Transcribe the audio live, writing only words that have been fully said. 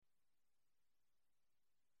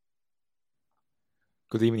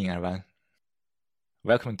Good evening, everyone.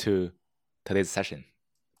 Welcome to today's session,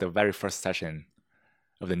 the very first session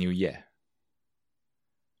of the new year.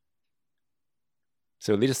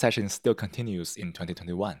 So this session still continues in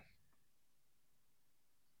 2021.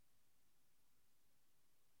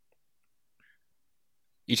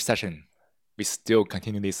 Each session, we still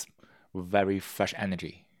continue this very fresh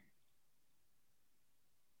energy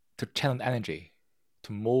to channel the energy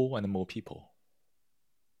to more and more people.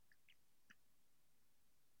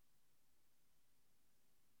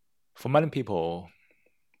 For many people,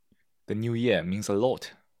 the new year means a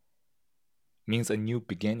lot, means a new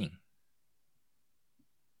beginning.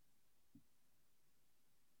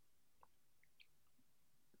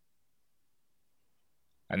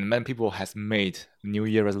 And many people has made New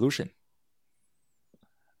Year resolution.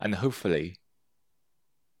 And hopefully,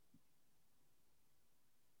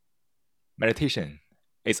 meditation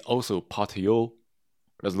is also part of your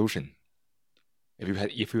resolution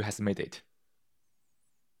if you has made it.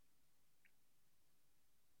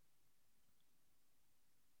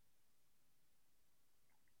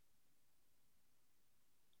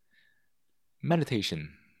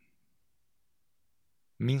 Meditation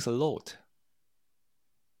means a lot.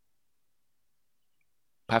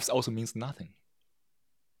 Perhaps also means nothing.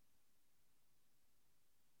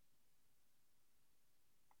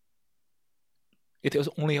 It is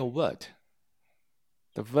only a word.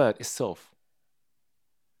 The word itself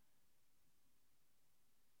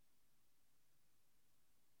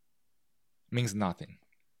means nothing.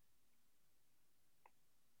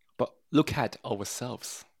 But look at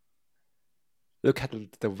ourselves. Look at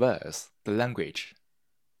the words, the language.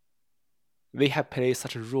 They have played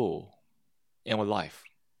such a role in our life.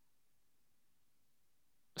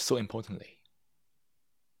 So importantly.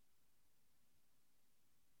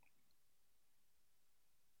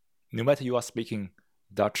 No matter you are speaking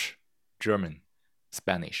Dutch, German,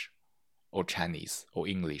 Spanish, or Chinese, or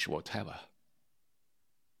English, whatever.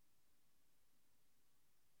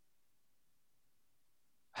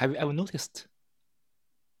 Have you ever noticed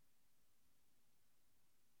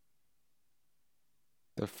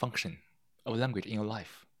the function of language in your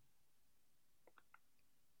life?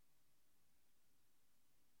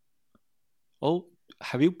 Or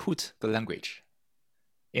have you put the language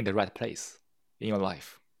in the right place in your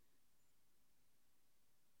life?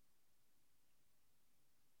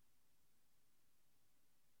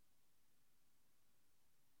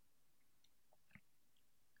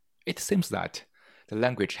 It seems that the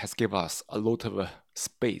language has given us a lot of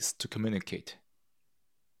space to communicate,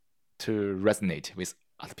 to resonate with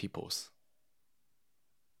other people's,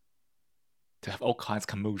 to have all kinds of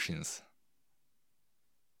commotions,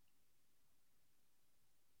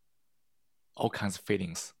 all kinds of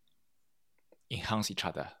feelings, enhance each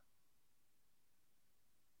other.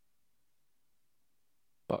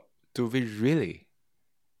 But do we really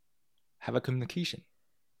have a communication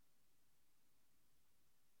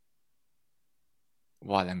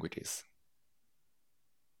via languages?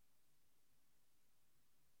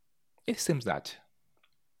 It seems that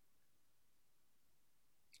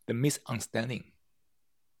the misunderstanding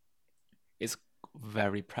is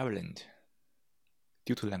very prevalent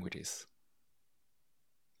due to languages.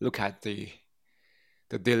 Look at the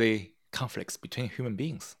daily conflicts between human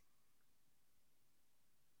beings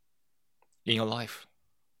in your life,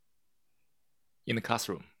 in the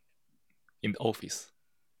classroom, in the office,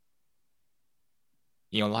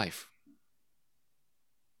 in your life.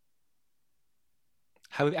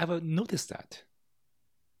 Have you ever noticed that?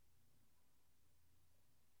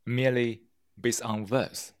 Merely based on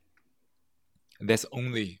words, there's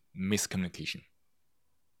only miscommunication.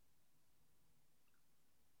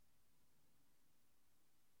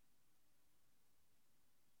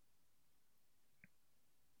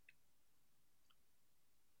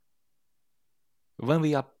 When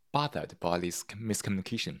we are bothered by this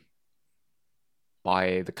miscommunication,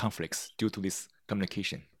 by the conflicts due to this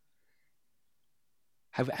communication,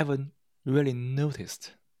 have you ever really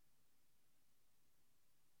noticed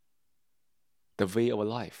the way of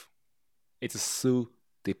life is so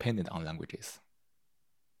dependent on languages?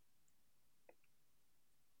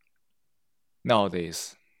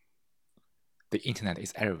 Nowadays, the internet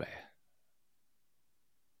is everywhere.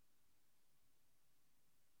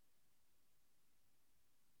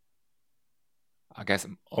 I guess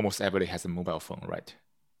almost everybody has a mobile phone, right?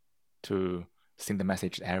 To send the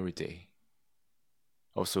message every day.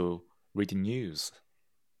 Also read the news.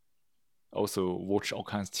 Also watch all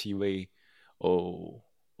kinds of TV or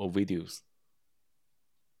videos,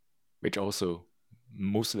 which also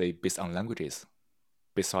mostly based on languages,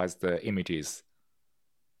 besides the images.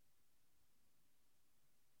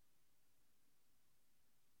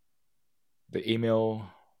 the email,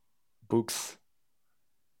 books,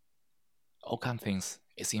 all kind of things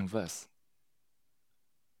is in verse.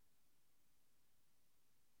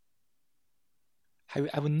 Have you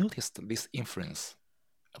ever noticed this influence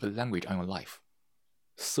of the language on your life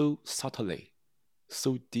so subtly,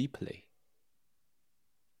 so deeply?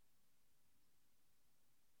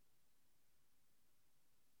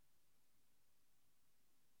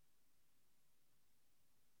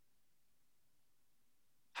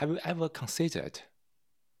 Have you ever considered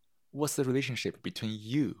what's the relationship between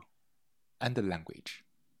you and the language?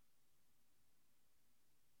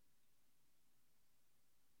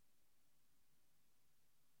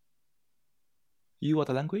 You are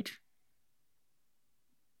the language?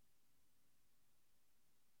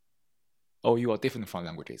 Or you are different from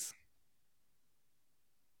languages?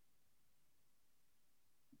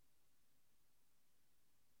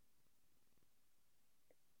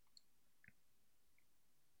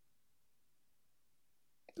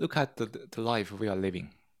 Look at the life we are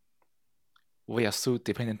living. We are so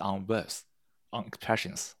dependent on words, on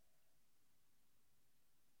expressions.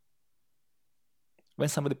 When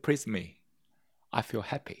somebody praises me, I feel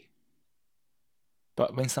happy.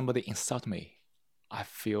 But when somebody insults me, I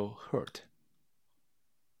feel hurt.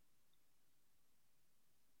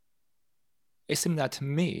 It seems that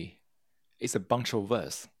me is a bunch of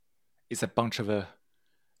words. It's a bunch of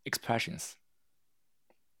expressions.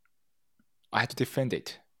 I have to defend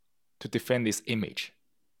it, to defend this image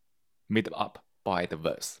made up by the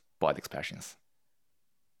words, by the expressions.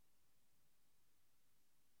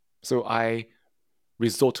 So I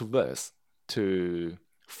resort to words to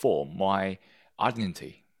form my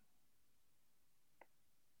identity.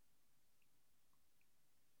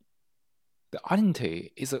 The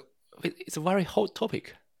identity is a very hot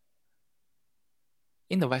topic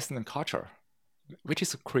in the Western culture, which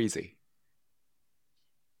is crazy.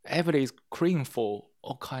 Everybody is craving for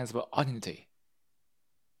all kinds of identity.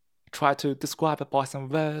 Try to describe by some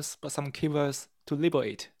words, by some keywords to label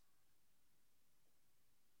it.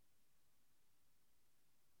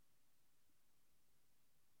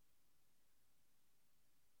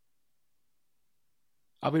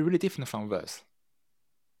 Are we really different from words?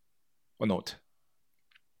 Or not?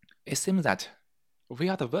 It seems that we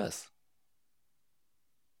are the words.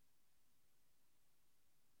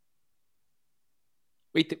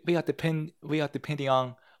 We are depending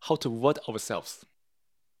on how to word ourselves.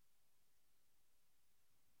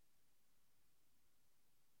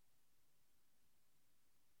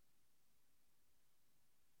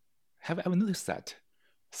 Have you ever noticed that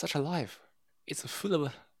such a life is full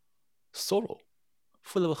of sorrow,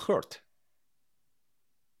 full of hurt,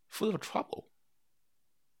 full of trouble?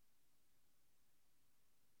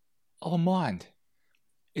 Our mind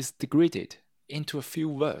is degraded into a few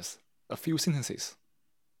words, a few sentences,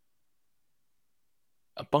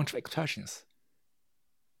 a bunch of expressions.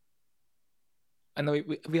 And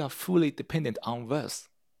we are fully dependent on words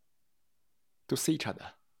to see each other.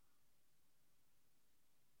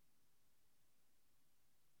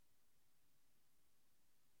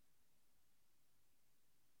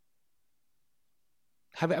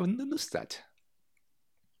 Have you ever noticed that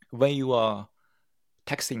when you are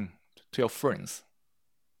texting to your friends,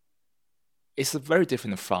 it's very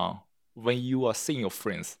different from when you are seeing your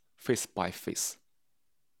friends face by face?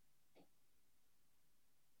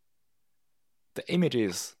 The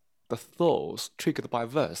images, the thoughts triggered by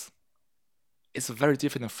words is very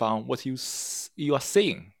different from what you are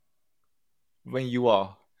seeing when you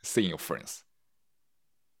are seeing your friends.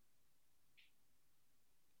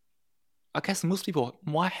 I guess most people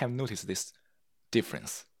might have noticed this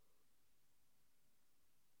difference.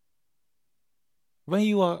 When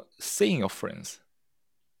you are seeing your friends,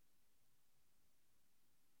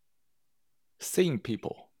 seeing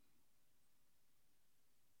people,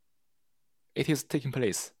 it is taking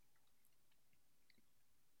place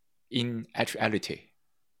in actuality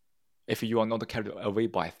if you are not carried away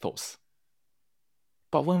by thoughts.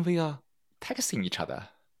 But when we are texting each other,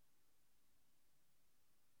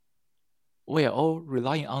 we are all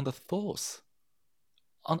relying on the thoughts,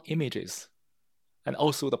 on images, and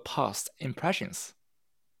also the past impressions.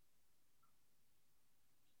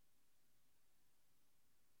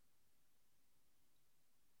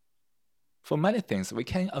 For many things, we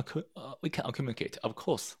can communicate, of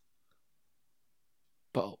course,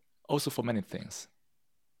 but also for many things,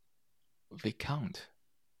 we can't.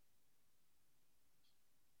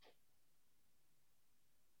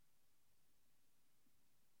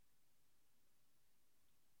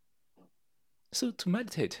 So to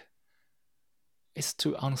meditate is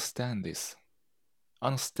to understand this,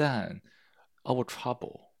 understand our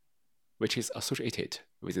trouble, which is associated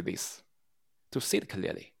with this. to see it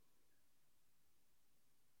clearly.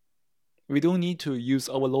 We don't need to use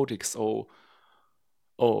our logics or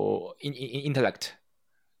intellect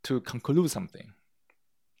to conclude something.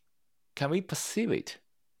 Can we perceive it?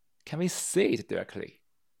 Can we see it directly?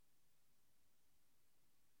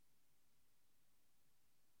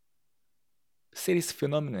 See this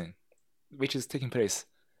phenomenon which is taking place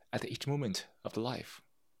at each moment of the life.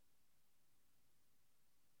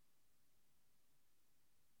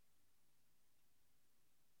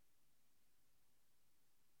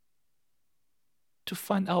 To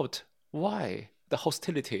find out why the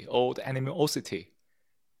hostility or the animosity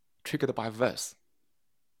triggered by verse.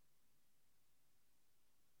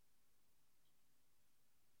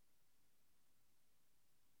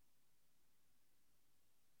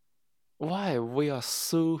 Why we are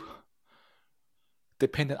so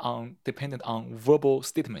dependent on verbal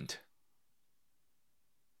statement.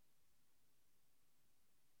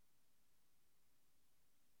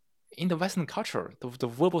 In the Western culture, the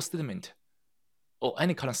verbal statement or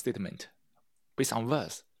any kind of statement based on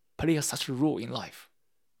verse play such a role in life.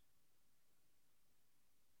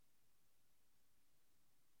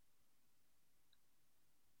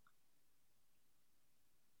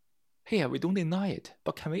 Here, we don't deny it,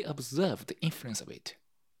 but can we observe the influence of it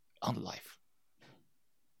on the life?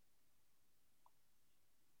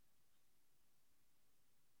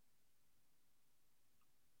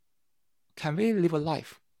 Can we live a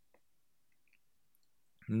life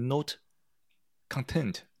not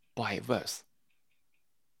content by verse?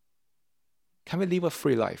 Can we live a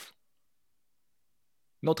free life,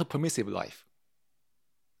 not a permissive life?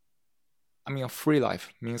 I mean, a free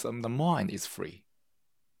life means the mind is free.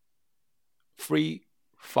 Free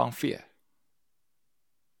from fear.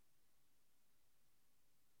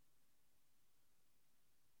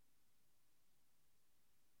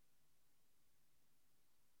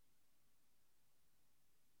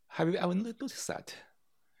 Have you ever noticed that?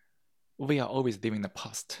 We are always living in the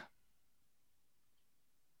past.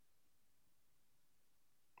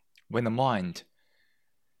 When the mind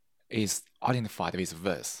is identified with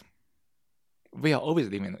verse, we are always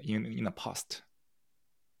living in the past.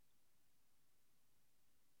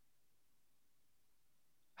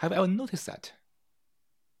 Have you ever noticed that?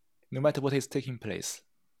 No matter what is taking place,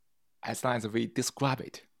 as long as we describe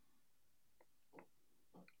it,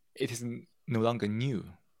 it is no longer new.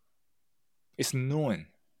 It's known.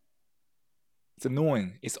 The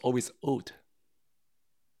known is always old.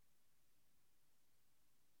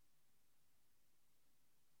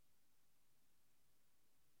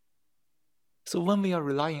 So when we are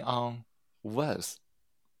relying on words,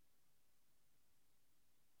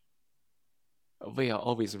 we are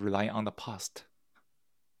always relying on the past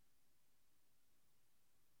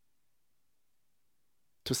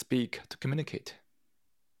to speak, to communicate.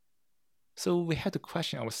 So we have to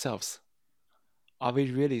question ourselves, are we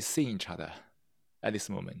really seeing each other at this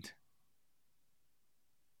moment?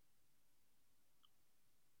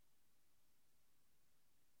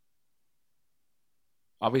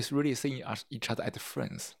 Are we really seeing each other as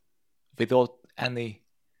friends without any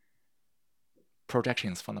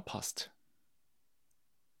projections from the past?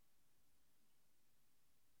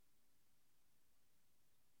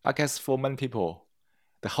 I guess for many people,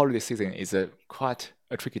 the holiday season is quite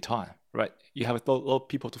a tricky time, right? You have a lot of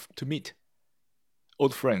people to meet,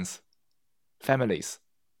 old friends, families.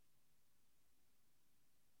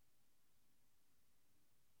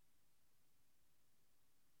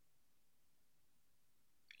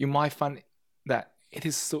 You might find that it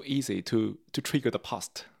is so easy to trigger the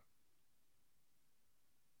past.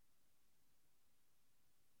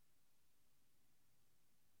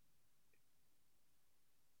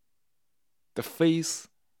 The face,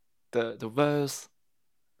 the verse,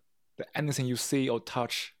 anything you see or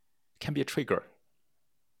touch can be a trigger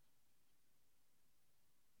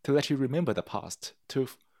to let you remember the past, to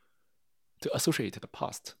associate the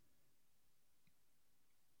past.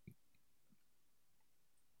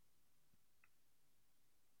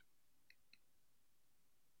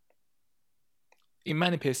 In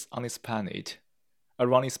many places on this planet,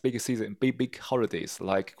 around this big season, big holidays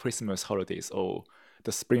like Christmas holidays or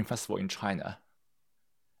the Spring Festival in China,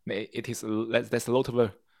 there's a lot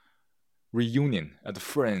of reunion of the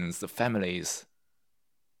friends, the families.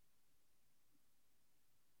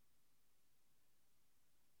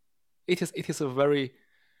 It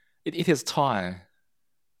is time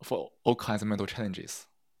for all kinds of mental challenges.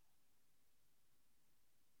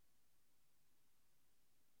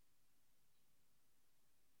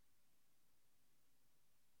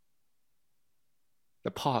 The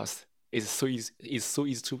past is so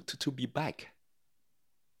easy to be back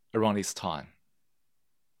around this time.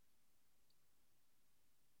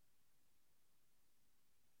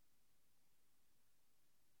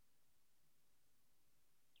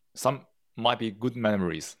 Some might be good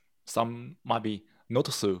memories, some might be not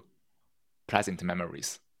so pleasant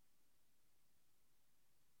memories.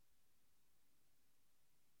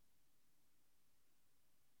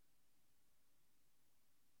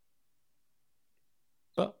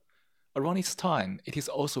 But around this time, it is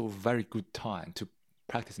also a very good time to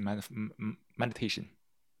practice meditation.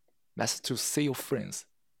 That's to see your friends,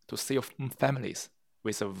 to see your families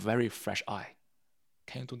with a very fresh eye.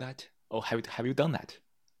 Can you do that? Or have you done that?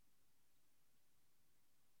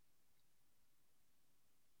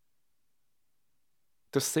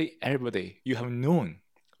 To see everybody you have known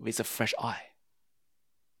with a fresh eye.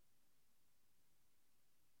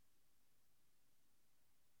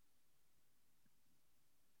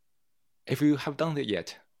 If you have done it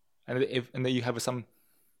yet, and you have some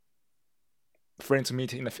friends to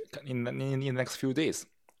meet in the next few days,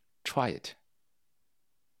 try it.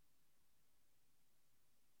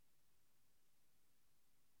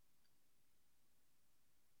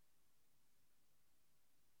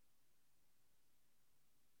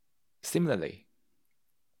 Similarly,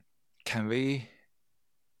 can we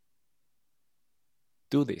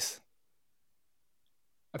do this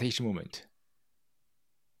at each moment?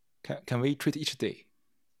 Can we treat each day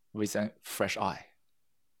with a fresh eye,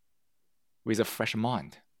 with a fresh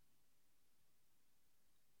mind?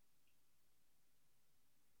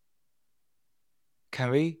 Can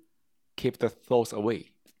we keep the thoughts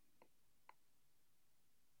away?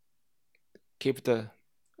 Keep the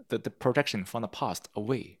projection from the past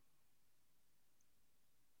away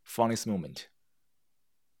from this moment?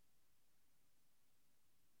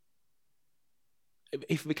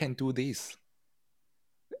 If we can do this,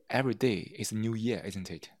 every day is a new year,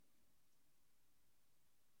 isn't it?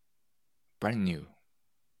 Brand new.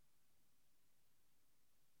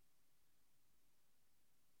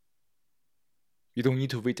 You don't need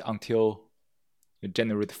to wait until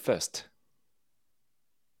January 1st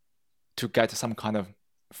to get some kind of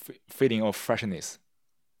feeling of freshness.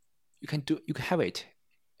 You can have it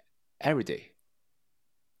every day,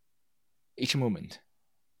 each moment.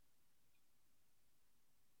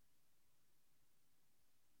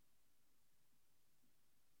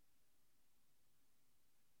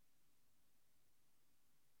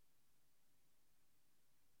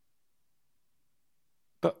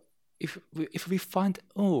 But if we find,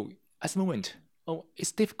 at the moment,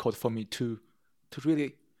 it's difficult for me to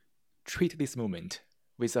really treat this moment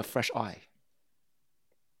with a fresh eye,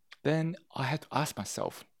 then I have to ask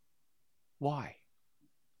myself, why?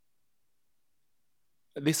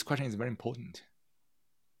 This question is very important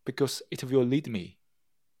because it will lead me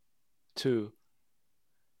to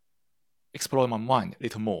explore my mind a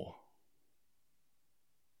little more.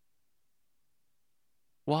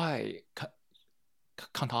 Why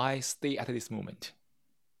can't I stay at this moment?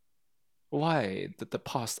 Why did the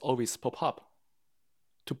past always pop up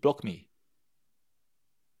to block me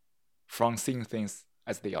from seeing things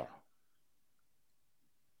as they are?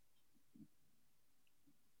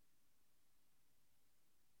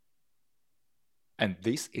 And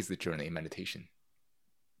this is the journey in meditation.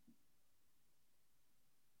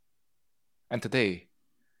 And today,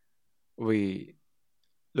 we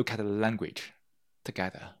look at the language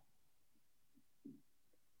together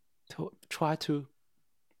to try to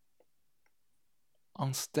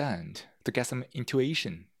understand, to get some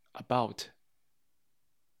intuition about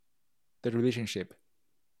the relationship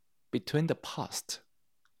between the past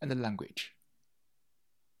and the language.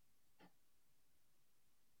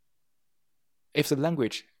 If the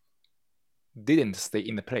language didn't stay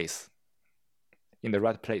in the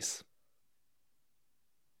right place,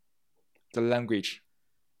 the language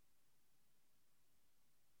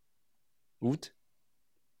would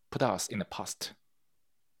put us in the past.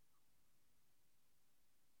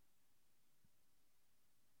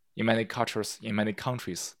 In many cultures, in many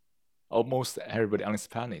countries, almost everybody on this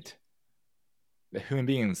planet, the human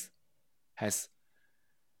beings has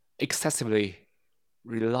excessively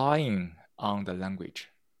relying on the language.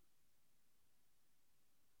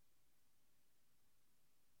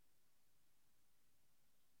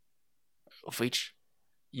 Which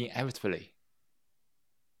inevitably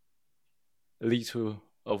lead to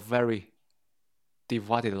a very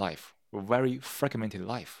divided life, a very fragmented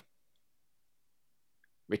life,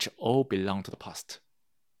 which all belong to the past.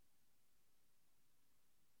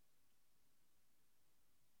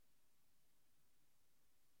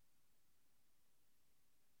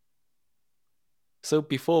 So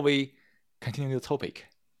before we continue the topic,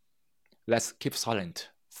 let's keep silent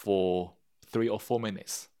for 3 or 4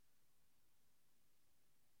 minutes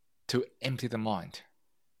to empty the mind,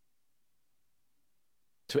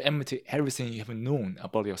 to empty everything you have known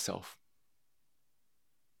about yourself.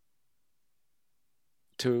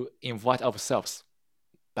 to invite ourselves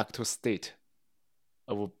back to a state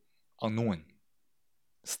of unknown,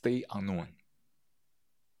 stay unknown.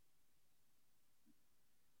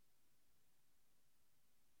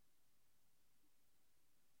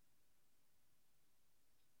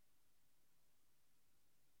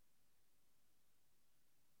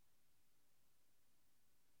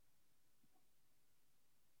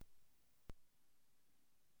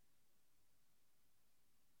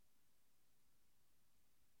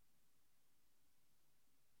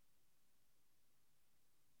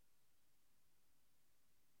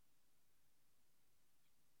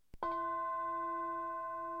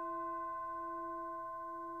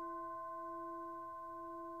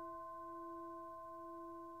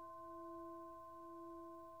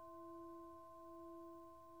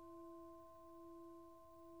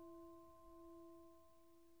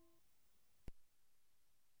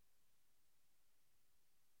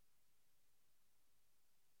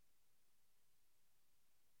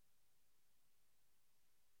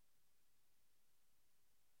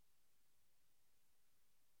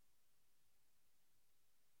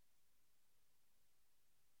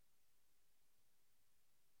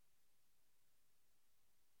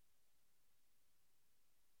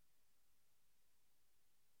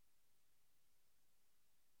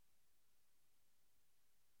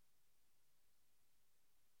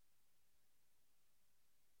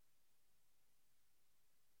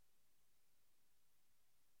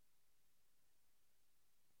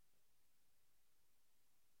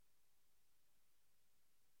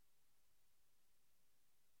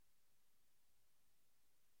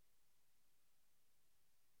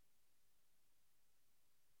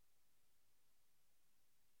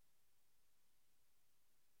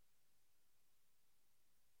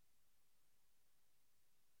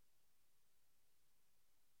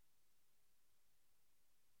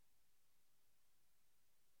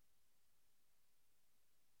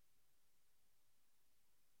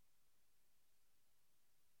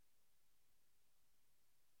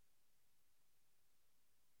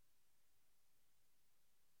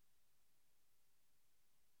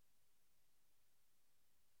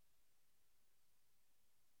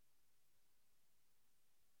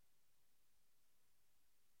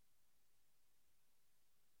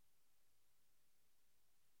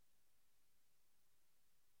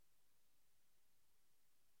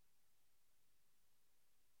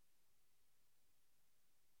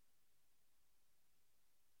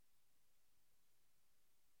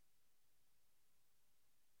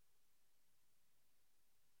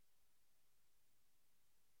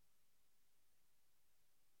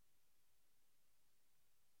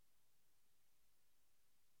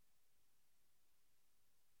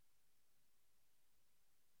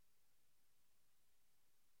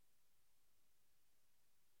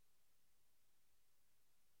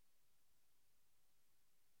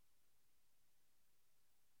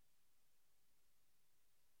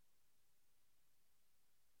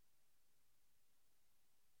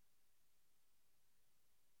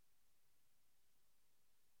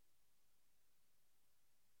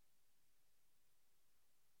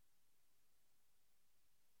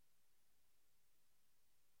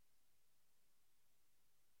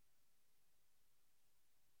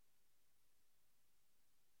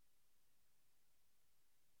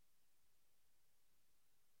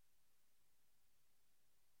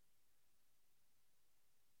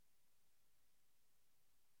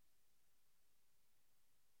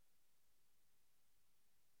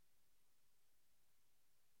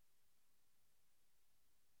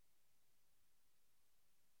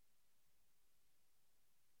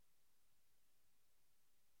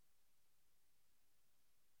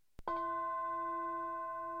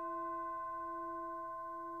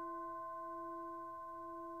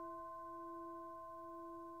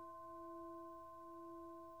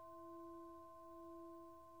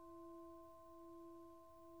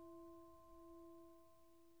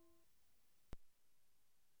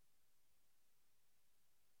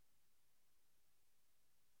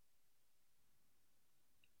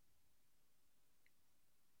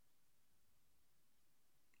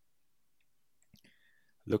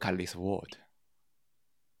 Look at this word.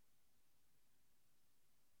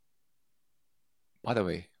 By the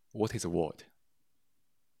way, what is a word?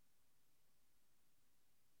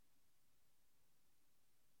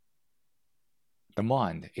 The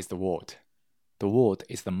mind is the word. The word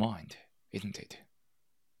is the mind, isn't it?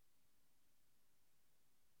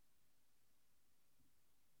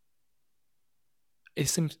 It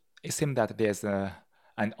seems that there's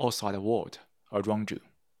an outside world around you.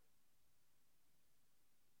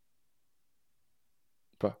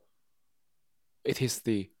 But it is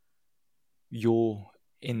your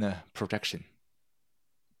inner projection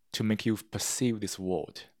to make you perceive this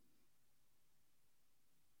world,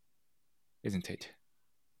 isn't it?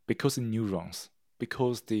 Because the neurons,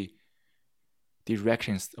 because the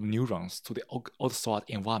reactions of neurons to the outside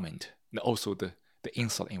environment, and also the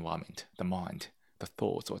inside environment, the mind, the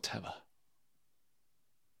thoughts, whatever.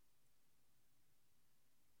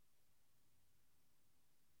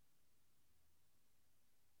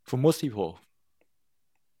 For most people,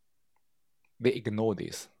 they ignore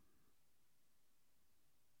this.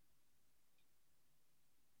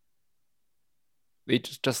 They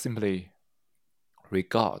just simply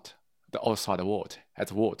regard the outside world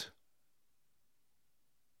as world.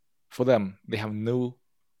 For them, they have no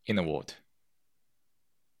inner world.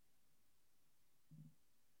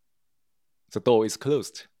 The door is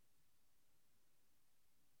closed.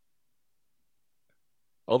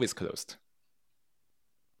 Always closed.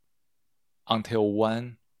 Until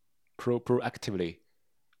one proactively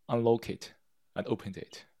unlock it and opened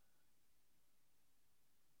it.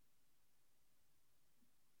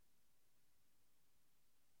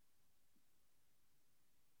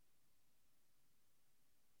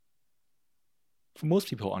 For most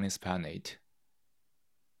people on this planet,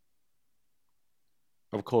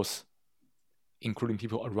 of course, including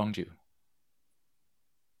people around you,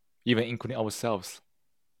 even including ourselves,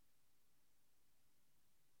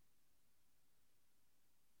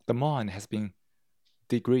 the mind has been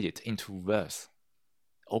degraded into words,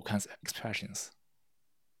 all kinds of expressions.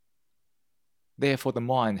 Therefore, the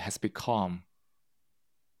mind has become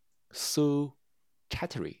so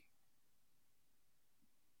chattery,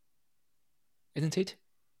 isn't it?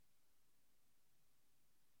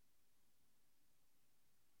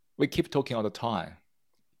 We keep talking all the time.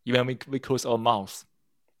 Even when we close our mouths,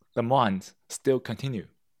 the mind still continue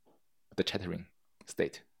the chattering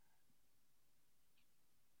state.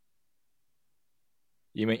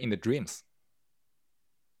 Even in the dreams.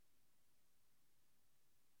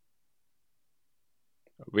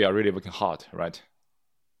 We are really working hard, right?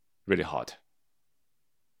 Really hard.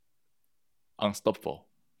 Unstoppable.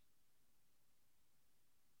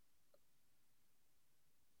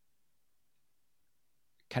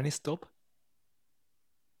 Can it stop?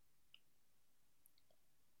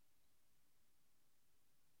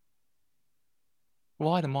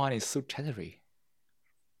 Why the mind is so chattery?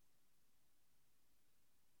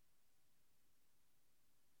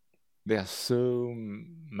 There are so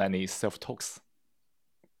many self-talks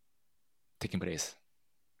taking place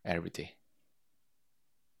every day.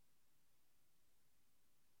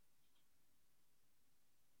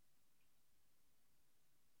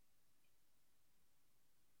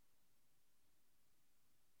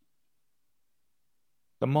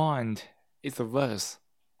 The mind is the verse.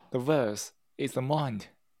 The verse is the mind.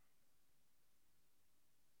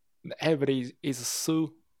 Everybody is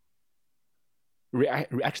so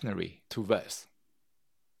reactionary to verse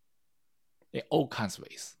in all kinds of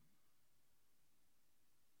ways.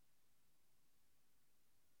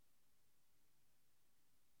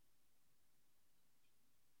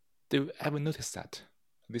 Do you ever notice that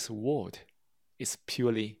this world is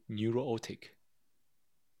purely neurotic?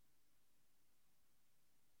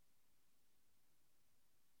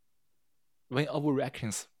 When our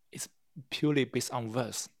reactions is purely based on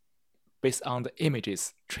verse, based on the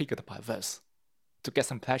images triggered by verse, to get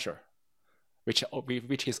some pleasure, which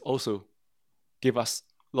is also give us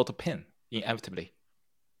a lot of pain, inevitably.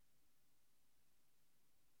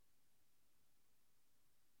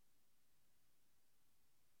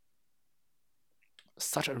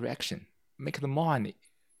 Such a reaction makes the mind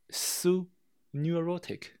so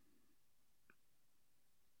neurotic.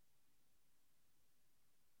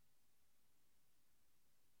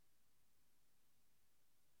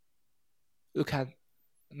 Look at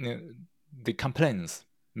the complaints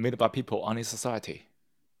made by people on this society.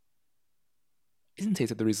 Isn't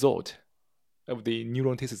it the result of the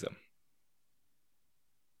neuroticism?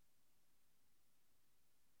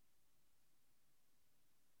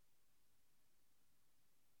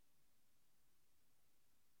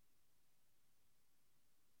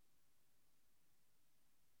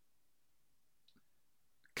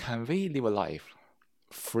 Can we live a life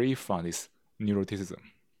free from this neuroticism?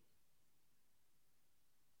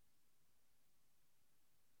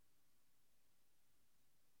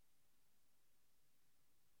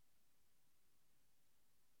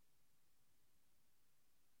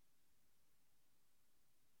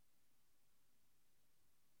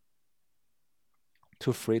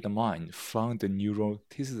 To free the mind from the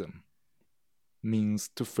neuroticism means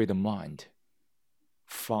to free the mind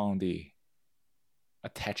from the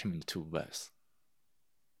attachment to verse.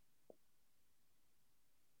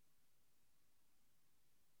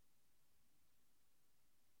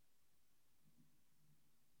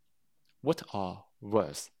 what are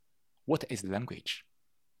words? What is language?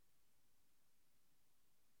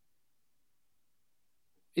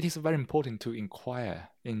 It is very important to inquire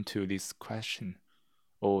into this question,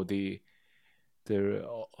 or the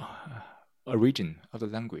origin of the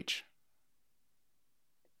language.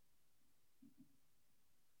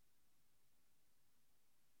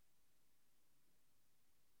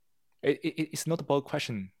 It's not about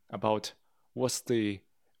question about what's the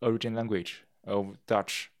origin language of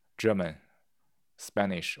Dutch, German,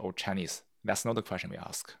 Spanish, or Chinese. That's not the question we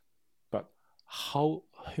ask. But how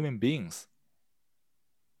human beings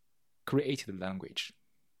created the language.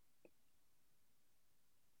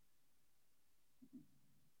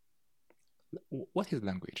 What is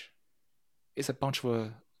language? It's a bunch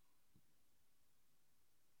of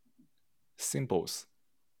symbols,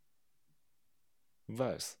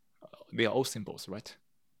 words. They are all symbols, right?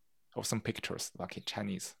 Or some pictures, like in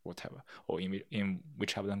Chinese, whatever, or in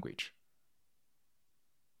whichever language.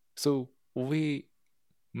 So we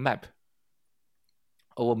map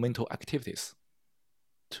our mental activities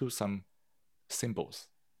to some symbols,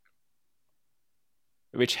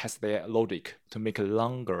 which has their logic to make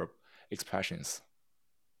longer expressions.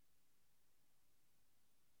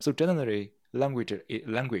 So generally,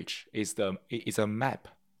 language is a map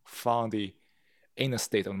from the inner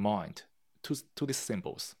state of mind to these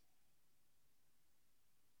symbols.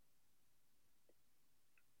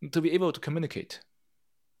 To be able to communicate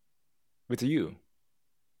with you,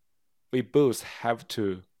 we both have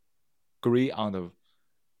to agree on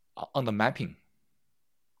the mapping.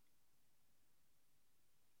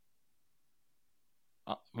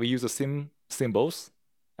 We use the same symbols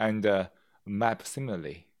and map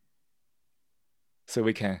similarly, so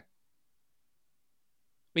we can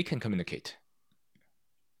communicate.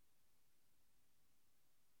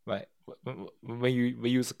 Right? When we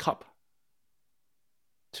use a cup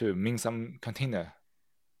to mean some container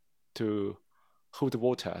to hold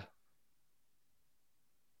water,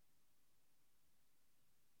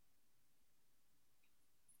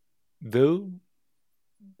 though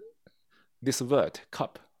this word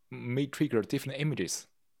cup may trigger different images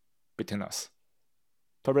between us.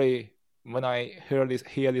 Probably when I hear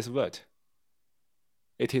this word,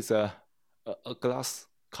 it is a glass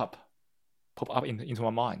cup pop up into my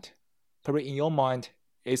mind. Probably in your mind,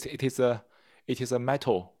 it is a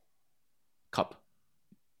metal cup.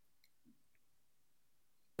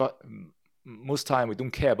 But most time we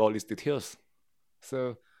don't care about these details.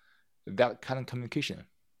 So that kind of communication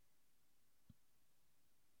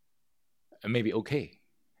may be okay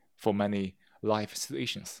for many life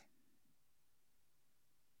situations.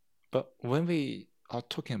 But when we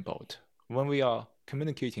are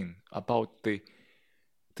communicating about the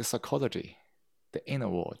psychology, the inner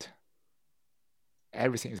world,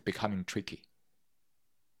 everything is becoming tricky.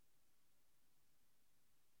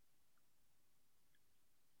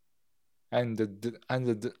 And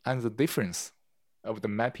the difference of the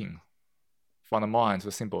mapping from the mind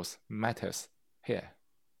to symbols matters here.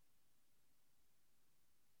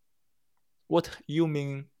 What you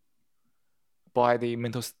mean by the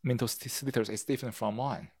mental status is different from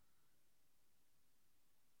mine.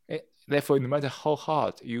 Therefore, no matter how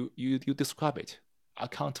hard you describe it, I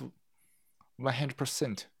can't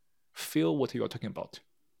 100% feel what you are talking about.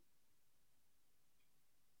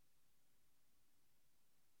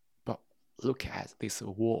 But look at this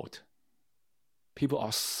world. People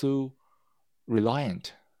are so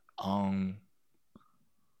reliant on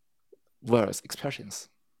words, expressions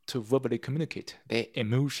to verbally communicate their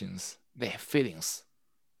emotions, their feelings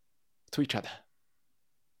to each other.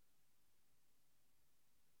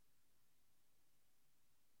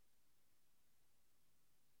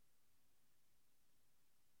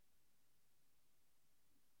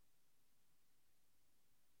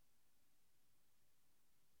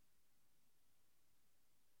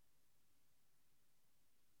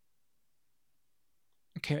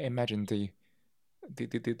 Can you imagine the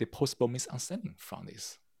possible misunderstanding from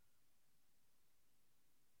this?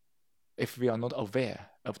 If we are not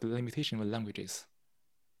aware of the limitation of languages.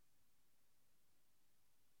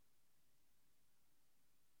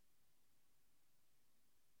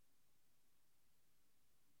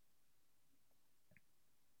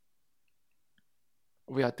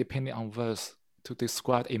 We are depending on words to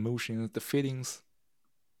describe emotions, the feelings.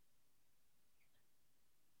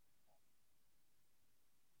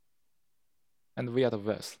 And we are the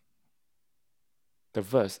verse. The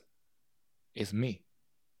verse is me.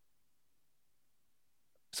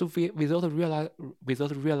 So without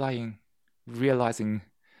realizing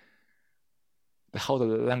how the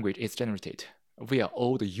language is generated, we are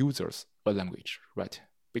all the users of language, right?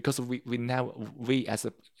 because we as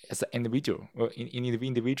an individual,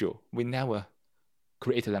 we never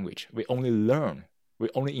create a language. We only learn. We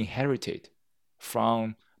only inherit it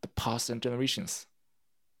from the past and generations.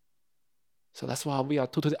 So that's why we are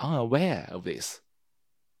totally unaware of this.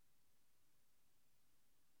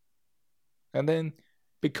 And then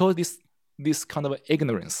because this kind of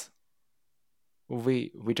ignorance,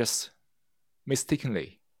 we just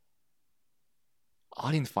mistakenly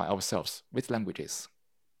identify ourselves with languages.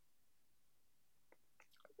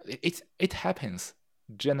 It happens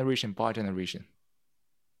generation by generation.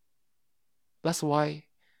 That's why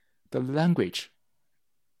the language,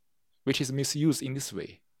 which is misused in this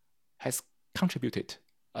way, has contributed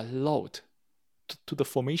a lot to the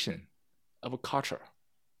formation of a culture.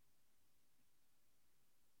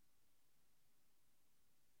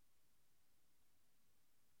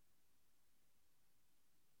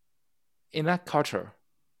 In that culture,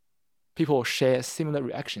 people share similar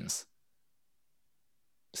reactions,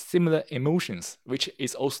 similar emotions, which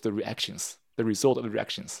is also the reactions, the result of the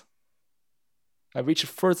reactions, which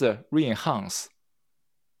further re-enhance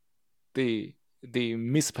the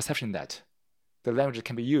misperception that the language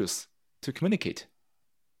can be used to communicate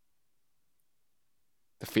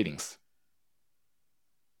the feelings.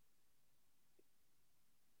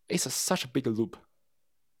 It's such a big loop.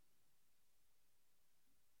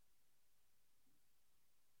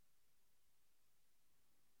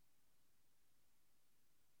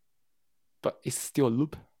 But it's still a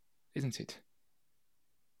loop, isn't it?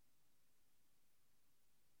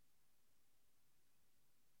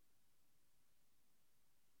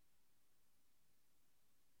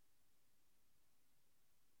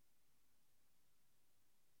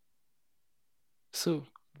 So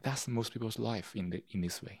that's most people's life in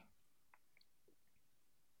this way.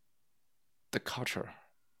 The culture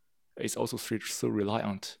is also so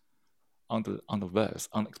reliant on the words,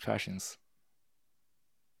 on expressions.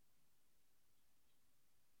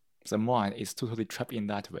 The mind is totally trapped in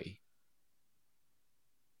that way.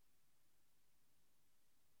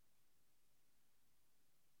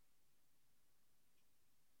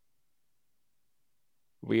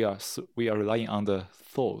 We are relying on the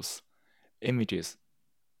thoughts, images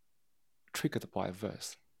triggered by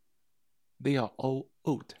words. They are all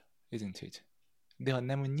old, isn't it? They are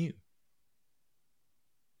never new.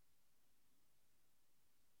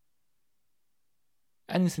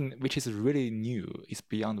 Anything which is really new is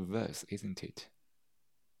beyond words, isn't it?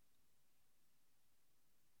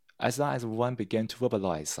 As long as one began to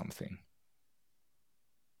verbalize something,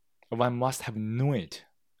 one must have known it,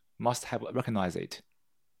 must have recognized it,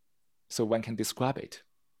 so one can describe it,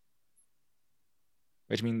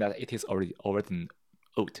 which means that it is already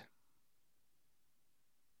old.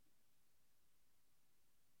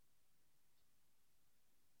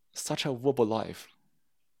 Such a verbal life,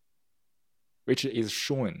 which is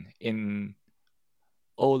shown in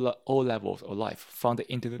all levels of life, from the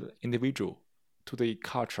individual to the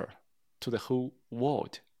culture to the whole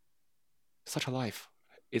world. Such a life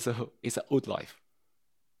is an old life,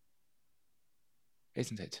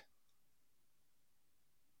 isn't it?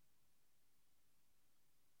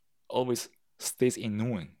 Always stays in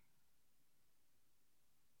knowing.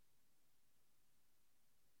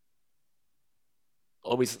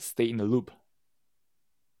 Always stay in the loop.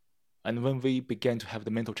 And when we began to have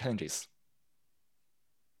the mental challenges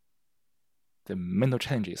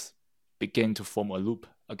began to form a loop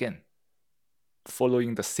again,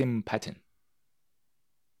 following the same pattern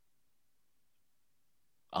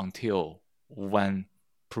until one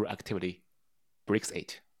proactively breaks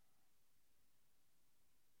it.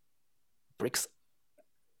 Breaks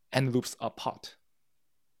and loops apart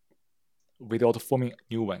without forming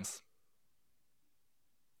new ones.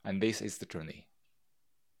 And this is the journey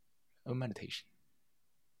of meditation.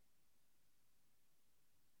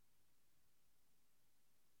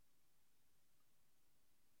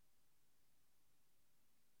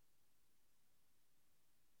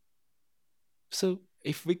 So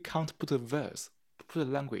if we can't put a verse, put a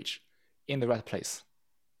language in the right place,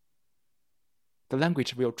 the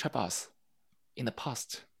language will trap us in the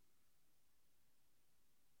past.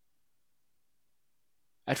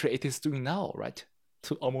 Actually, it is doing now, right?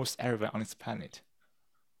 To almost everyone on this planet.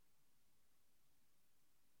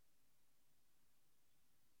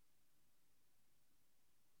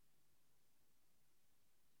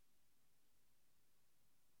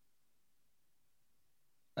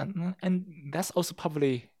 And that's also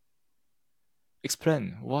probably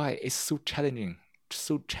explain why it's so challenging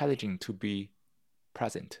to be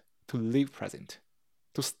present, to live present,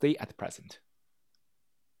 to stay at present.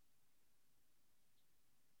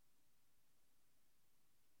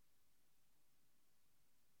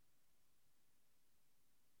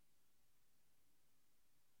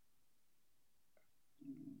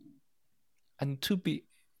 And to be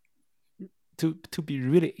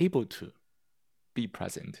really able to be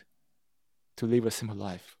present, to live a simple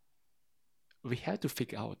life, we have to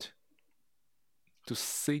figure out, to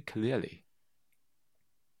see clearly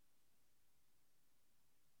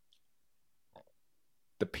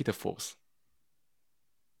the pitfalls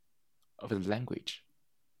of the language,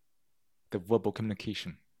 the verbal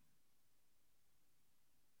communication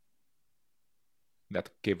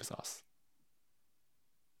that gives us.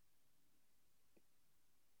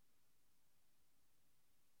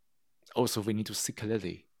 Also, we need to see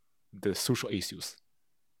clearly the social issues,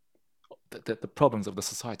 the problems of the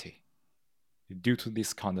society due to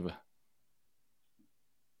this kind of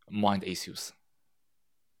mind issues.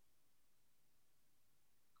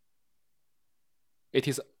 It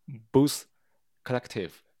is both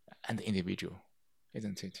collective and individual,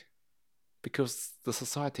 isn't it? Because the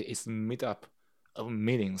society is made up of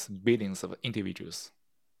millions, billions of individuals.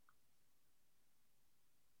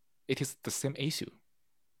 It is the same issue,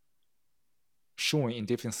 showing in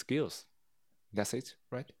different skills. That's it,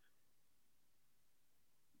 right?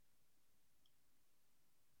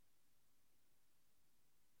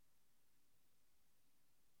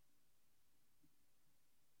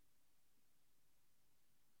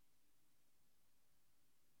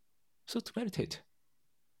 So to meditate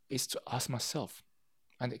is to ask myself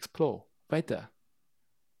and explore whether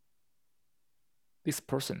this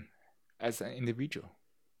person as an individual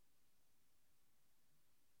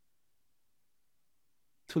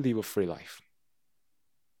to live a free life.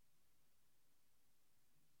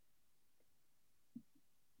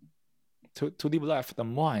 To live life, the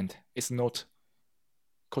mind is not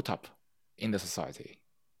caught up in the society.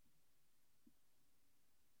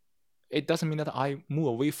 It doesn't mean that I move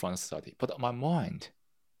away from society, but my mind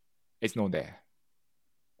is not there.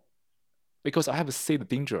 Because I have seen the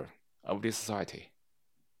danger of this society.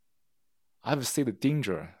 I have seen the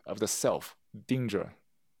danger of the self, danger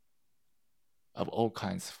of all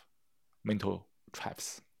kinds of mental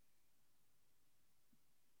traps.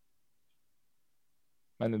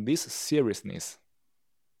 And this seriousness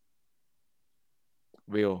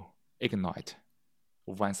will ignite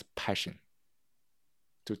one's passion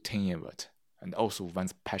to turn inward, and also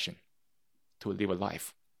one's passion to live a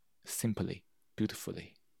life simply,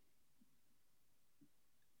 beautifully,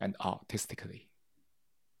 and artistically.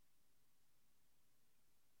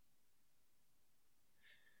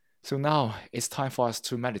 So now it's time for us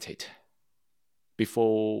to meditate.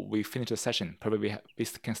 Before we finish the session, probably we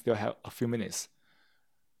can still have a few minutes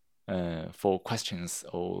for questions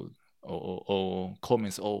or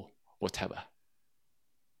comments or whatever.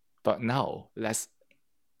 But now let's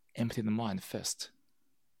empty the mind first.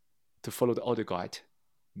 To follow the audio guide,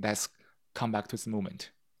 let's come back to this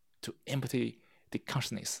moment, to empty the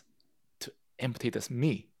consciousness, to empty the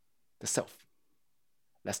me, the self.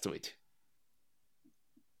 Let's do it.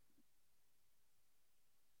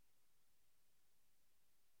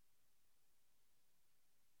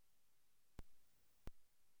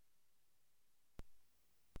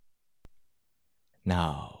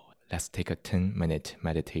 Now, let's take a 10-minute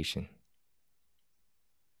meditation.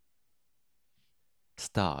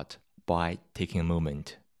 Start by taking a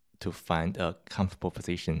moment to find a comfortable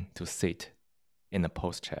position to sit in a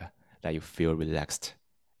posture that you feel relaxed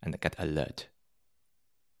and get alert.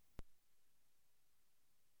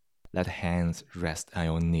 Let hands rest on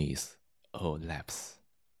your knees or laps.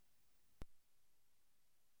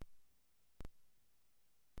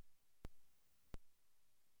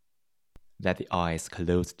 Let the eyes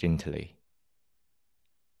close gently.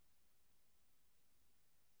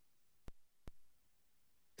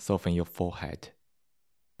 Soften your forehead.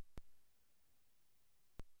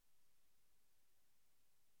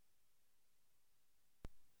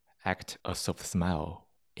 Act a soft smile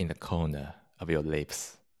in the corner of your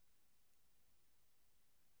lips.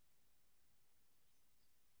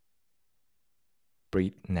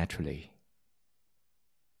 Breathe naturally.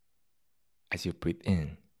 As you breathe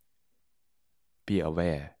in, be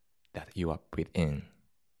aware that you are breathing in.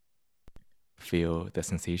 Feel the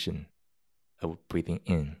sensation of breathing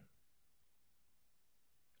in.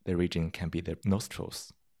 The region can be the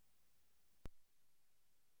nostrils,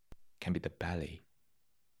 can be the belly,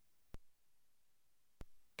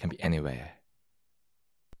 can be anywhere.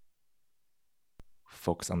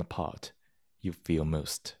 Focus on the part you feel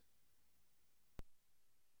most.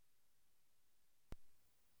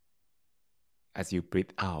 As you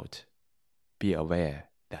breathe out, be aware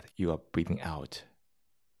that you are breathing out.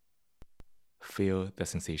 Feel the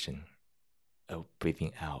sensation of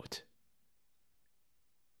breathing out.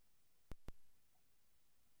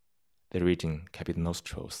 The region can be the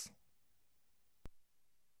nostrils,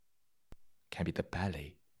 can be the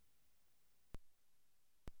belly,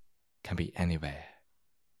 can be anywhere.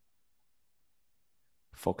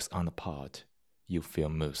 Focus on the part you feel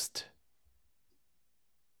most.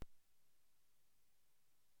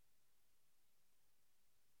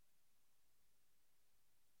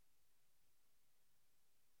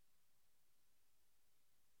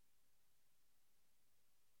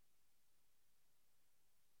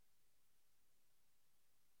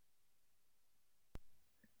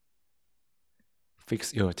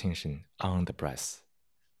 Fix your attention on the breath.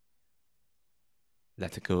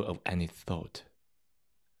 Let go of any thought,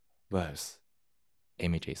 words,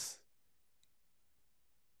 images.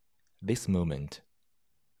 This moment,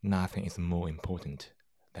 nothing is more important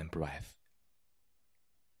than breath.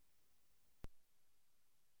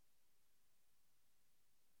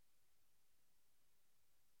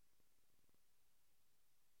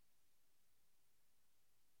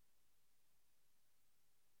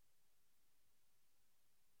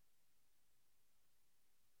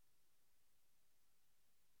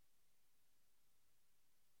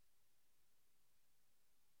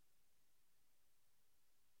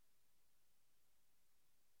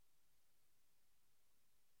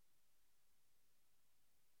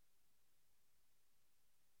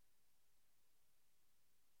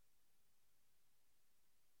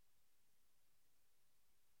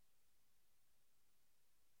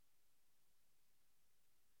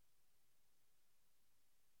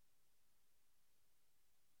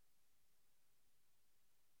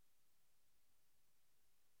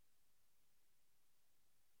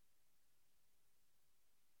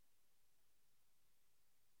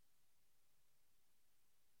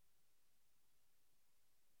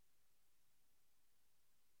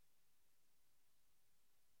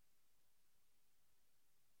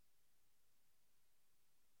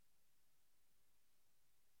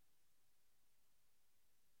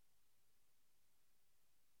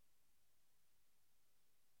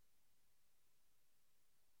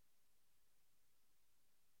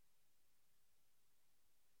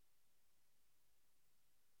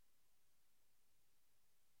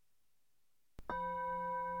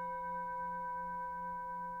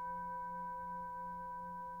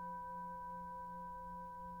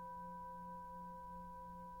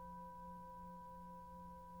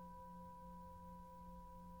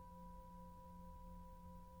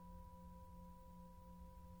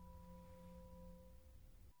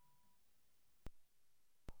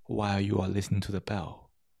 While you are listening to the bell,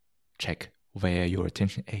 check where your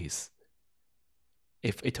attention is.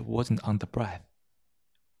 If it wasn't on the breath,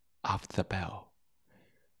 after the bell,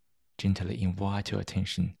 gently invite your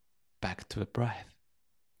attention back to the breath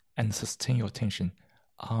and sustain your attention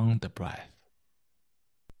on the breath.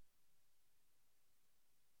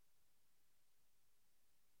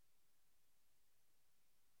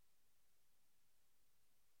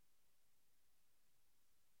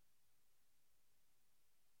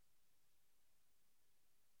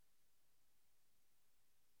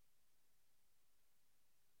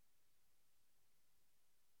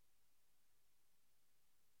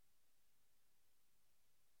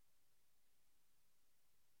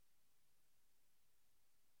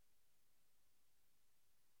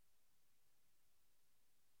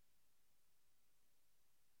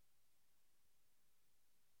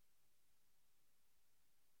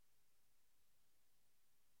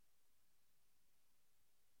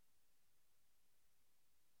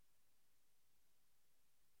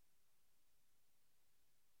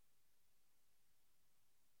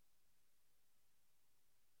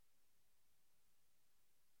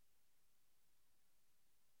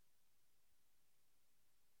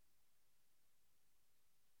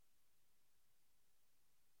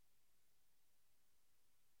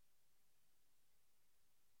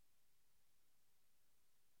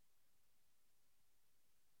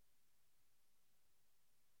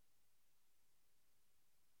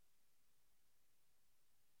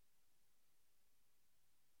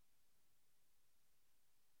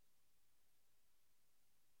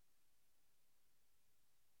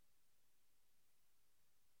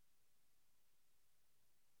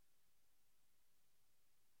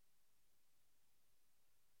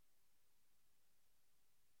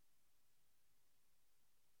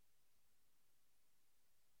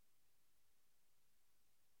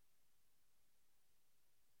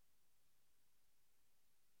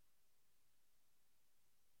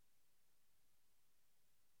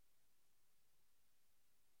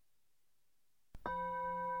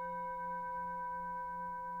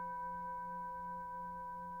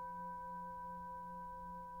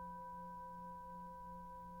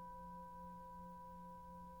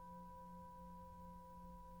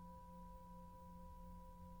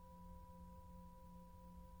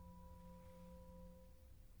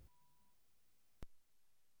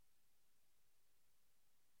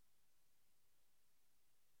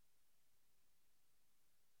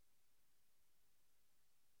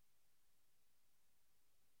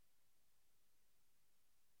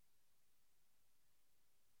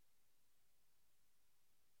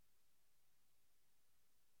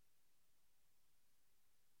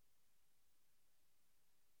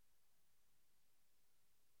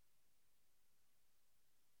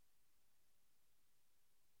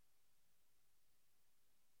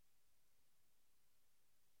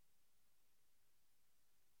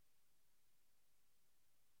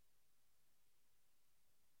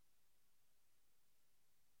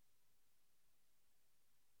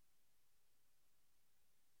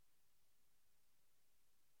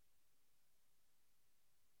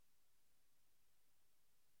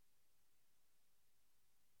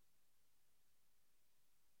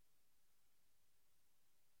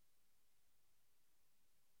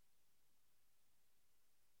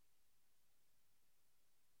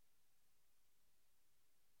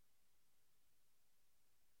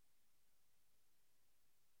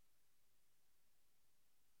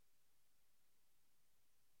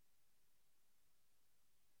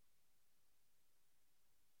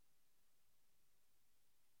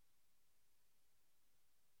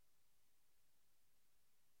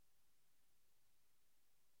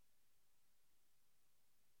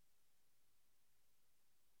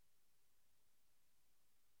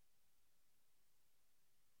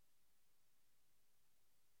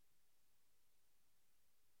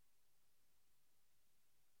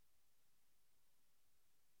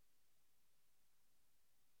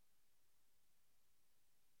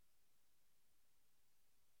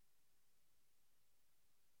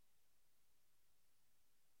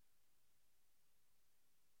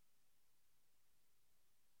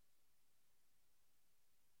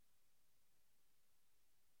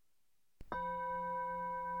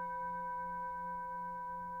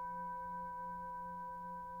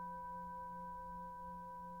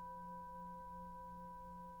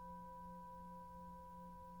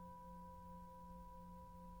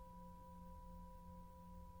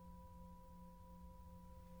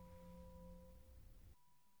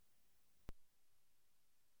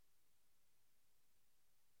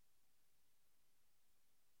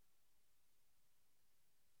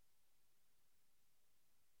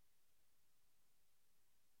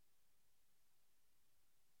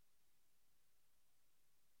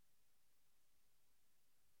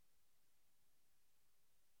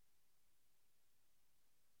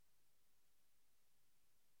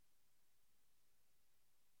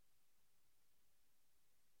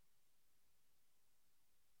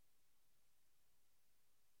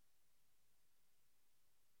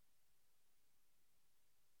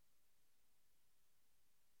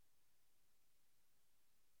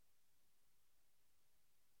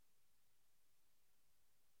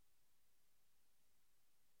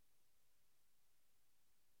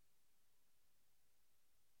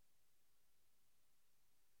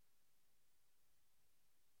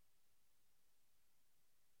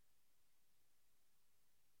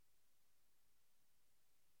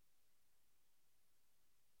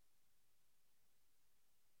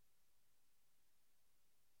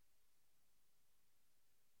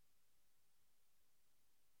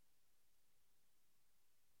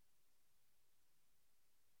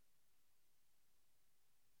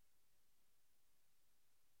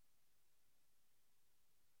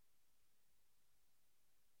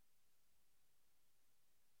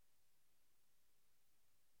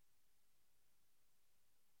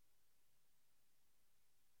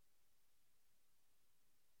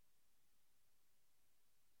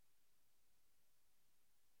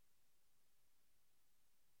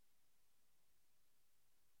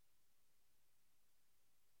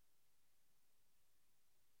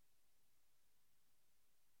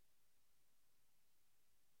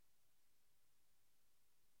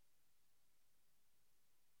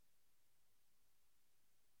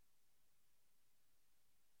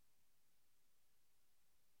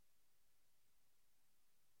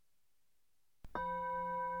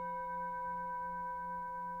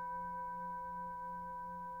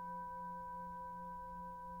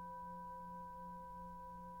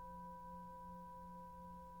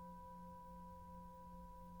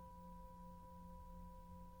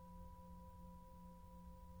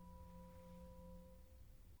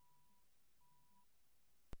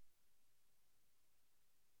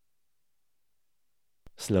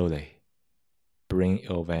 Slowly bring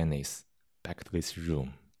your awareness back to this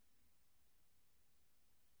room.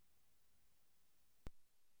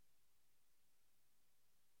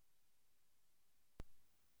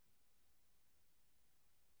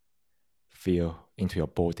 Feel into your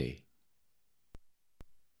body.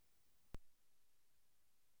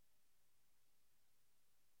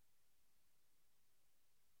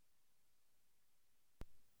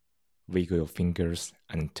 Wiggle your fingers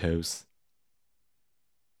and toes.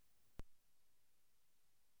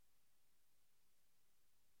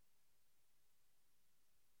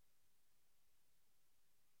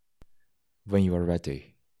 When you are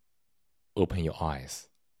ready, open your eyes.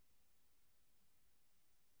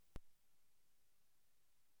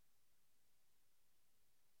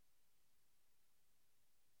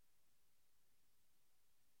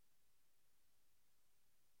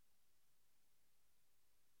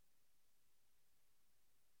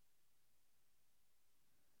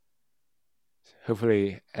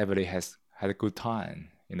 Hopefully, everybody has had a good time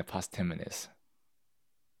in the past 10 minutes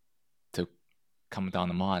to calm down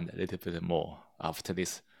the mind a little bit more after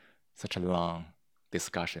this such a long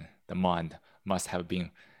discussion. The mind must have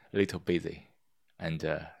been a little busy and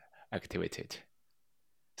activated.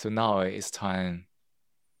 So now it's time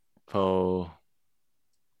for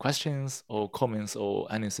questions or comments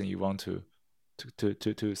or anything you want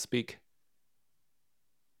to speak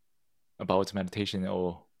about meditation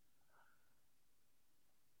or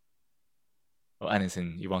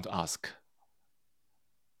anything you want to ask.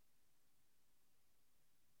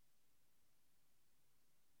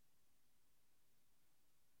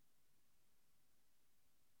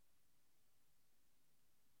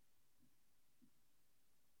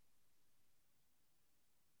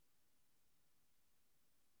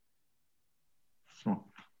 So,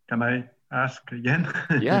 can I ask again?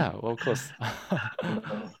 Yeah, well, of course.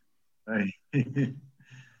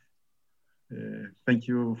 Thank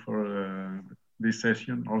you for this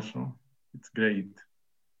session also. It's great.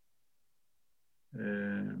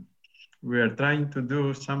 We are trying to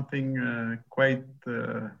do something quite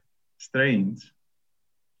strange,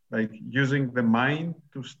 like using the mind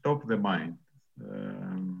to stop the mind.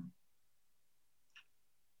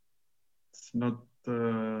 It's not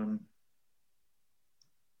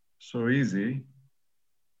so easy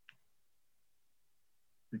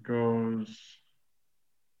because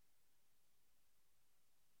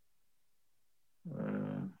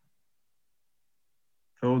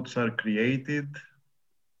thoughts are created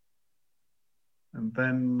and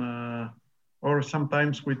then, or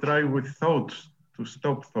sometimes we try with thoughts to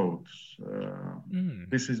stop thoughts.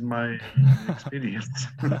 This is my experience.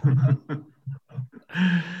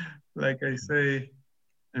 Like I say,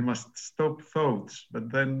 I must stop thoughts, but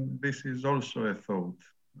then this is also a thought.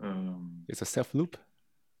 It's a self loop.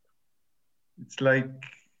 It's like,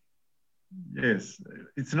 yes,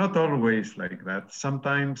 it's not always like that.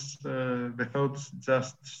 Sometimes the thoughts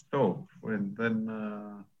just stop when then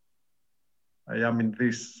I am in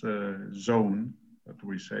this zone that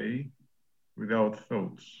we say without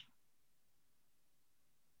thoughts.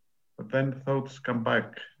 But then thoughts come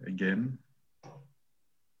back again.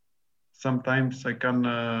 Sometimes I can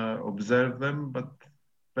observe them, but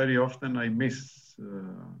very often I miss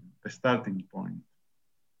the starting point.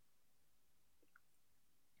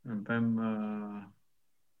 And then I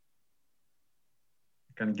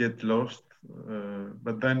can get lost.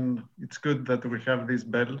 But then it's good that we have this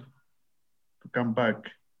bell to come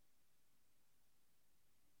back.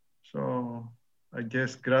 So I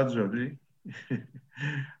guess gradually,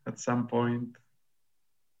 at some point,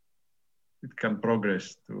 it can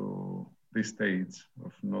progress to this stage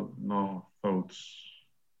of no thoughts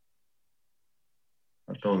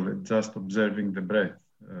at all, just observing the breath.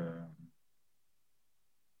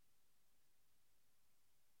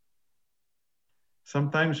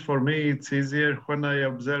 Sometimes for me, it's easier when I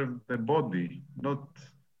observe the body, not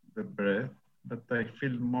the breath, but I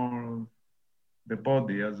feel more the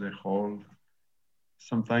body as a whole.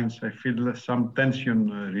 Sometimes I feel some tension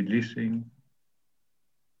releasing.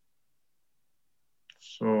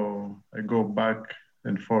 So I go back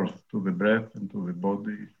and forth to the breath and to the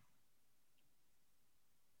body.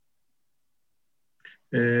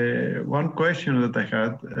 One question that I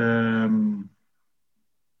had,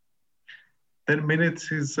 10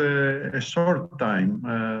 minutes is a short time.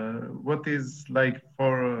 What is like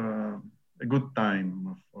for a good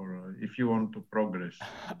time for if you want to progress?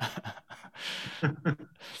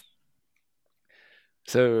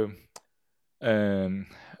 So,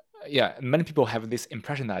 yeah, many people have this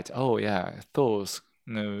impression that, oh yeah, thoughts,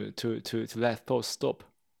 to let thoughts stop.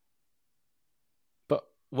 But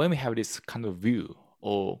when we have this kind of view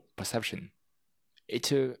or perception,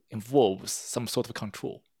 it involves some sort of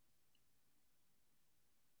control.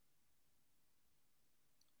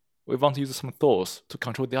 We want to use some thoughts to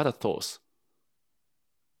control the other thoughts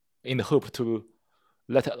in the hope to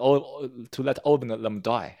let all of them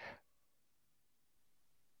die.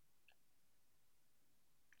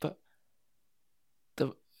 But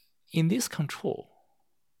in this control,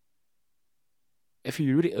 if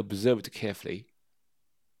you really observe it carefully,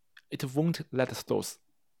 it won't let the thoughts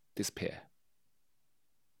disappear.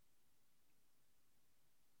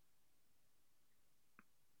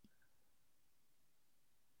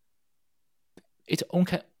 It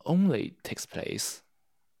only takes place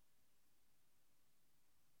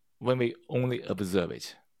when we only observe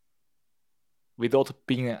it, without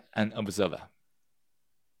being an observer.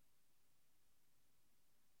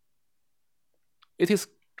 It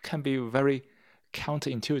can be very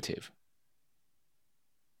counterintuitive.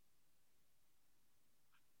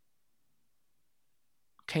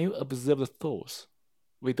 Can you observe the thoughts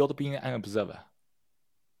without being an observer?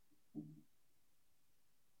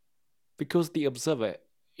 Because the observer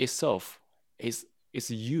itself is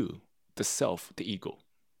you, the self, the ego.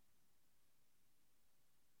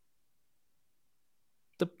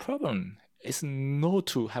 The problem is not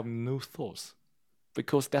to have new thoughts,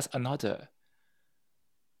 because that's another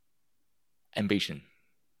ambition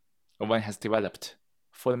one has developed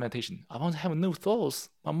for the meditation. I want to have new thoughts.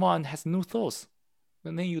 My mind has new thoughts.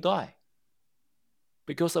 And then you die.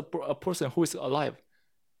 Because a person who is alive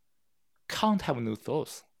can't have new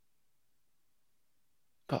thoughts.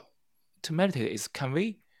 But to meditate is, can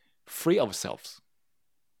we free ourselves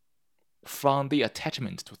from the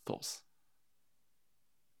attachment to thoughts?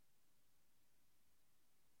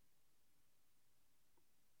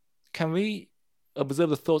 Can we observe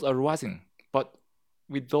the thoughts arising, but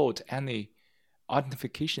without any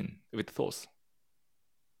identification with thoughts?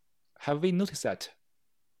 Have we noticed that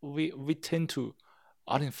we tend to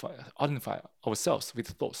identify ourselves with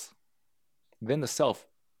thoughts? Then the self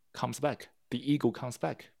comes back, the ego comes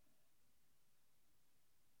back.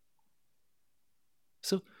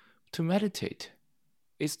 So to meditate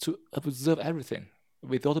is to observe everything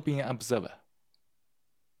without being an observer.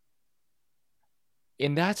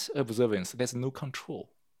 In that observance, there's no control.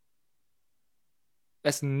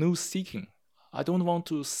 There's no seeking. I don't want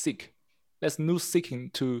to seek. There's no seeking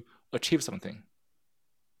to achieve something.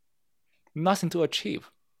 Nothing to achieve.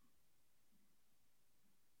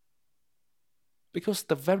 Because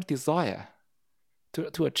the very desire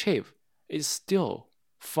to achieve is still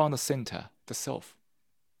from the center, the self.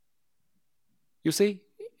 You see,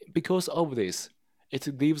 because of this, it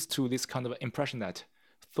leads to this kind of impression that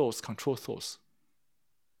thoughts control thoughts.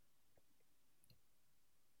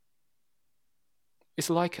 It's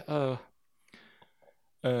like a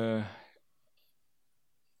bowl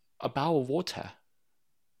of water.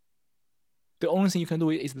 The only thing you can do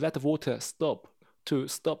is let the water stop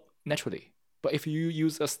naturally. But if you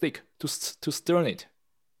use a stick to stir it,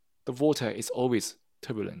 the water is always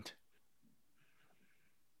turbulent.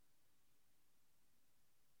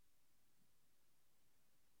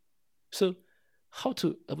 So how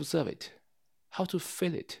to observe it? How to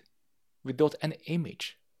feel it without any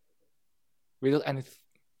image, without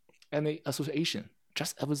any association?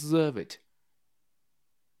 Just observe it.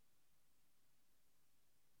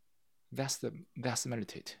 That's the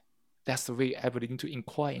meditate. That's the way I really need to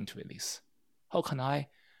inquire into this. How can I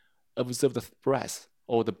observe the breath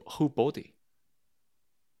or the whole body?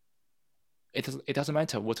 It doesn't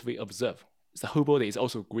matter what we observe. The whole body is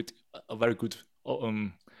also a very good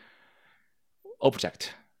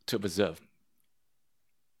object to observe.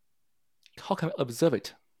 How can we observe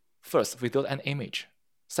it? First, without an image.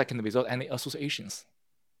 Second, without any associations.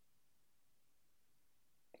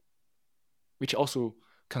 Which also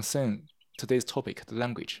concern today's topic, the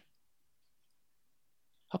language.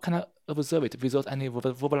 How can I observe it without any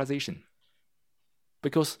verbalization?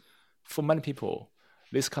 Because for many people,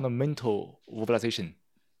 this kind of mental verbalization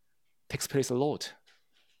takes place a lot.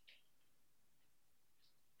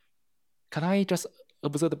 Can I just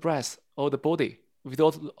observe the breath or the body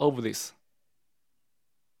without all of this?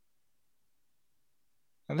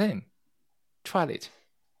 And then try it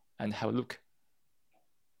and have a look.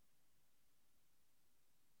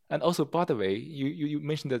 And also, by the way, you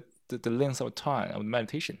mentioned the length of time of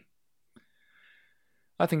meditation.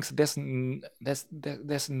 I think there's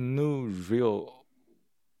no real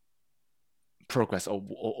progress or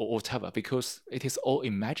whatever, because it is all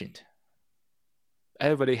imagined.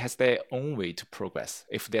 Everybody has their own way to progress,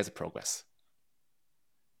 if there's progress.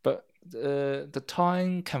 But the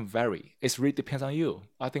time can vary. It really depends on you.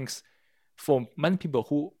 I think for many people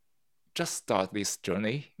who just start this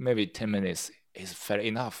journey, maybe 10 minutes is fair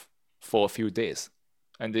enough for a few days.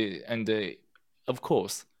 And of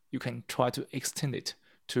course, you can try to extend it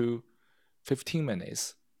to 15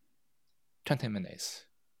 minutes, 20 minutes,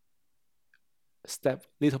 step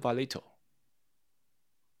little by little.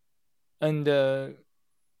 And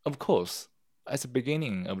of course, at the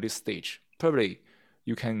beginning of this stage, probably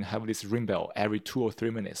you can have this ring bell every 2 or 3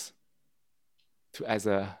 minutes as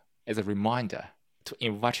a reminder to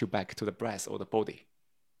invite you back to the breath or the body.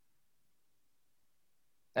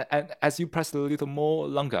 And as you press a little more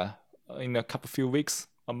longer, in a few weeks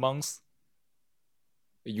or months,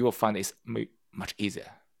 you will find it's much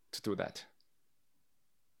easier to do that.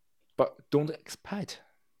 But don't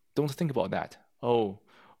think about that. Oh,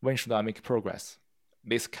 when should I make progress?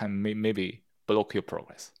 This can maybe block your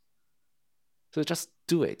progress. So just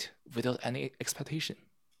do it without any expectation.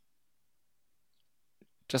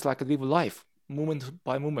 Just like live life moment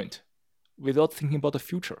by moment without thinking about the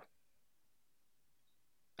future.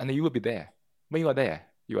 And you will be there. When you are there,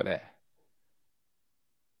 you are there.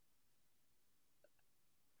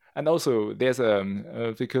 And also, there's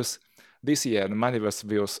because this year the Mindiverse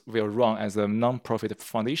will run as a non-profit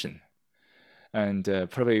foundation, and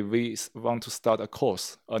probably we want to start a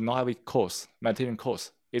course, a 9-week course, meditation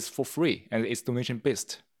course. It's for free and it's donation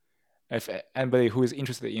based. If anybody who is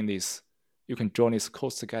interested in this, you can join this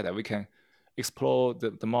course together. We can explore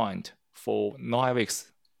the mind for 9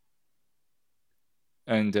 weeks,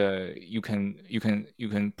 and you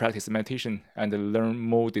can practice meditation and learn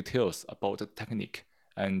more details about the technique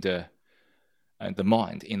and the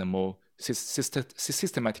mind in a more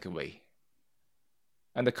systematic way.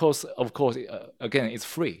 And the course, of course, again, is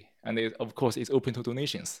free, and of course, it's open to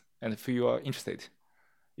donations. And if you are interested,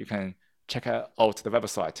 you can check out the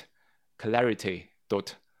website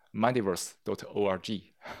clarity.mindiverse.org.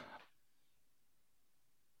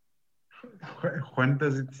 When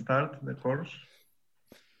does it start, the course?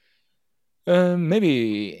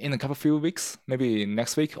 Maybe in a few weeks, maybe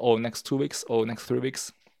next week or next 2 weeks or next 3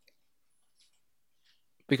 weeks.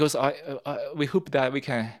 Because we hope that we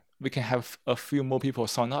can have a few more people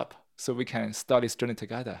sign up, so we can start this journey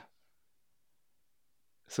together.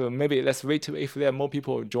 So maybe let's wait if there are more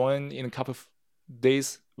people join in a couple of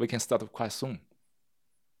days, we can start quite soon.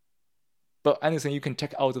 But anything, you can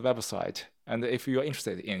check out the website, and if you are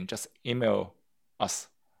interested in, just email us,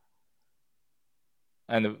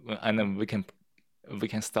 and then we can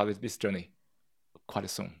start this journey quite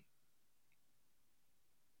soon.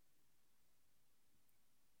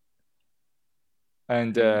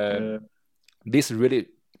 And this really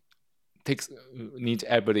needs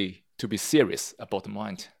everybody to be serious about the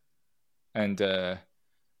mind. And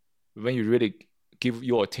when you really give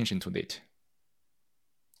your attention to it,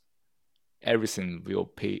 everything will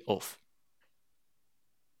pay off.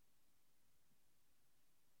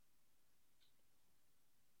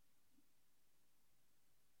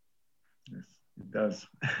 Yes, it does.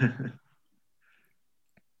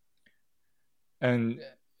 And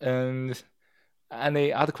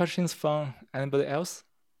any other questions from anybody else?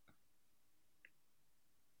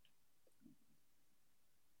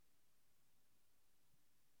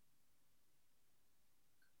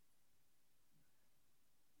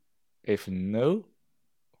 If no,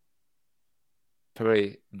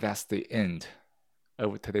 probably that's the end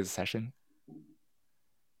of today's session.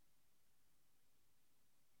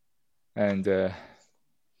 And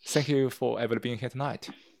thank you for everybody being here tonight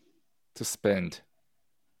to spend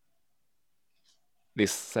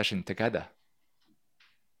this session together.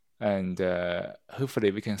 And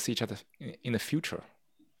hopefully we can see each other in the future.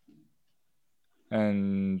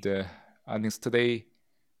 And I think today,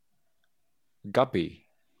 Gabi,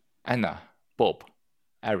 Anna, Bob,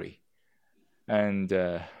 Ari, and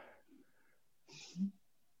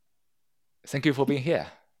thank you for being here.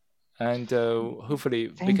 And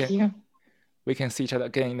hopefully we can see each other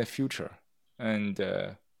again in the future. And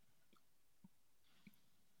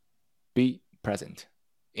be present,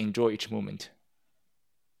 enjoy each moment,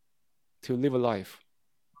 to live a life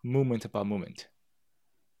moment by moment.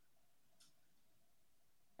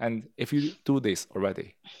 And if you do this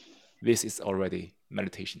already, this is already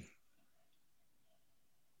meditation.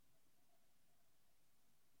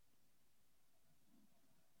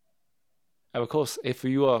 And of course, if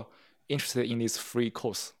you are interested in this free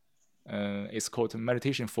course, it's called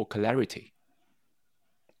Meditation for Clarity.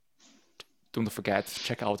 Don't forget to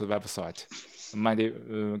check out the website,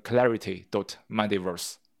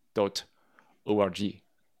 clarity.mindiverse.org.